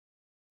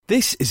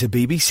This is a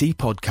BBC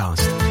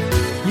podcast.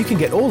 You can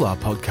get all our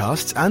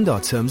podcasts and our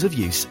terms of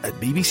use at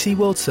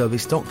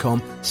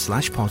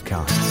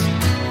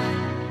bbcworldservice.com/podcasts.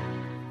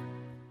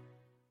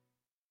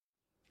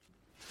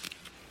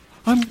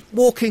 I'm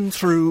walking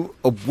through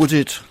a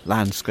wooded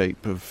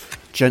landscape of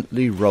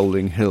gently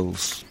rolling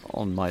hills.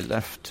 On my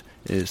left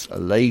is a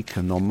lake,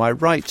 and on my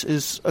right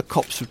is a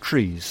copse of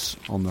trees.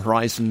 On the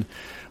horizon,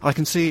 I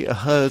can see a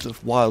herd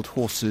of wild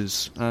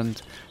horses, and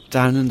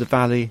down in the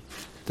valley,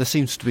 there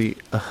seems to be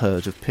a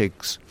herd of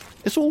pigs.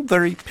 It's all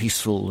very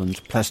peaceful and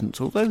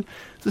pleasant, although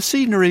the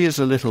scenery is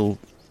a little,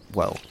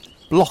 well,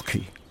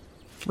 blocky,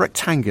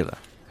 rectangular.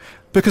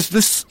 Because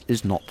this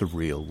is not the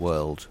real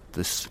world.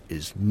 This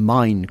is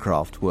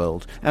Minecraft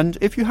world. And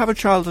if you have a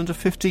child under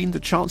 15,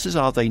 the chances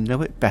are they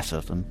know it better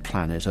than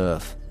Planet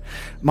Earth.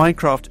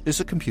 Minecraft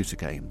is a computer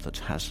game that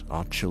has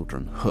our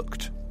children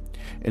hooked.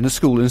 In a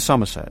school in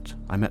Somerset,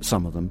 I met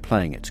some of them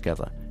playing it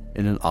together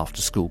in an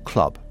after-school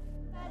club.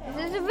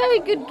 It's a very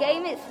good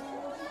game. It's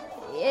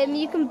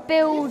you can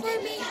build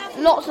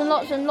lots and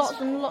lots and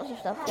lots and lots of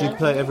stuff. Do you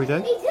play it every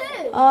day?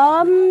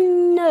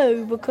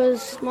 No,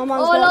 because my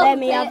mum's not letting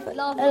me have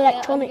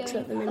electronics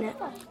at the minute.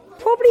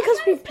 Probably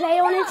because we play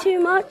on it too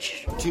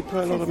much. Do you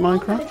play a lot of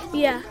Minecraft?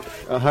 Yeah,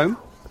 At home?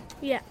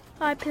 yeah.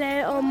 I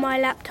play it on my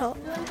laptop.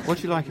 What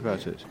do you like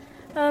about it?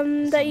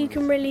 That you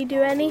can really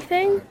do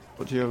anything.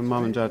 What do your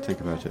mum and dad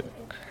think about it?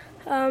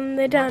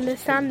 They don't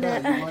understand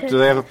it. Do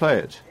they ever play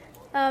it?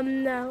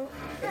 No.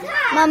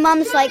 My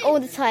mum's like all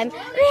the time,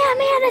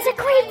 Mia, there's a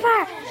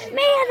creeper!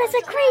 Mia, there's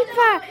a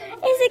creeper!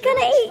 Is it going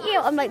to eat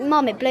you? I'm like,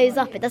 Mum, it blows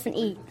up, it doesn't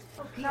eat.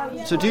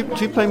 So do you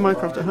play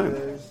Minecraft at home?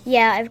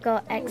 Yeah, I've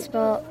got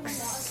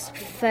Xbox,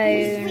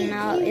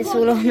 phone, it's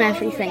all on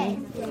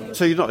everything.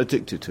 So you're not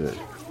addicted to it?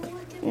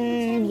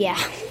 Yeah.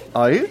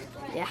 Are you?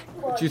 Yeah.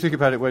 Do you think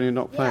about it when you're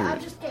not playing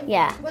it?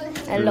 Yeah,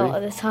 a lot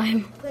of the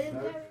time.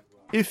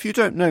 If you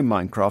don't know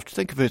Minecraft,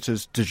 think of it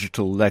as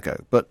digital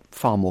Lego, but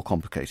far more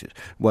complicated,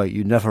 where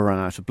you never run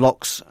out of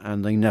blocks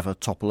and they never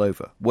topple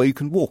over, where you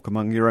can walk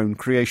among your own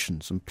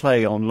creations and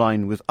play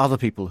online with other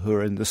people who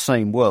are in the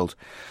same world,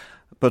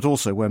 but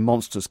also where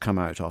monsters come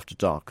out after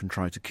dark and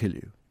try to kill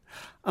you.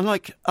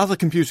 Unlike other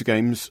computer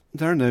games,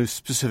 there are no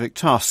specific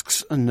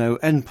tasks and no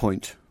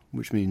endpoint,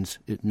 which means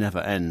it never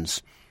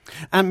ends.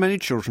 And many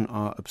children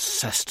are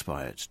obsessed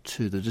by it,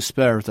 to the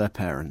despair of their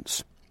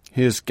parents.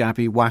 Here's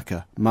Gabby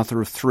Wacker,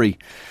 mother of 3,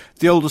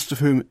 the oldest of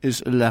whom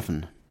is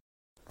 11.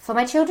 For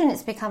my children,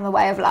 it's become a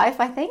way of life,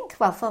 I think.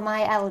 Well, for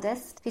my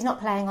eldest, if he's not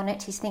playing on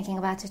it, he's thinking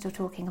about it or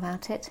talking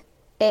about it.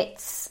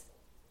 It's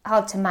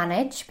hard to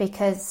manage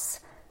because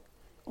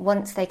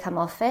once they come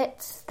off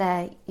it,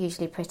 they're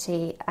usually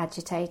pretty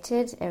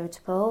agitated,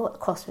 irritable,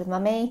 cross with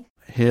mummy.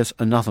 Here's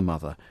another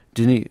mother,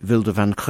 Dini Vilde van Kreuzen.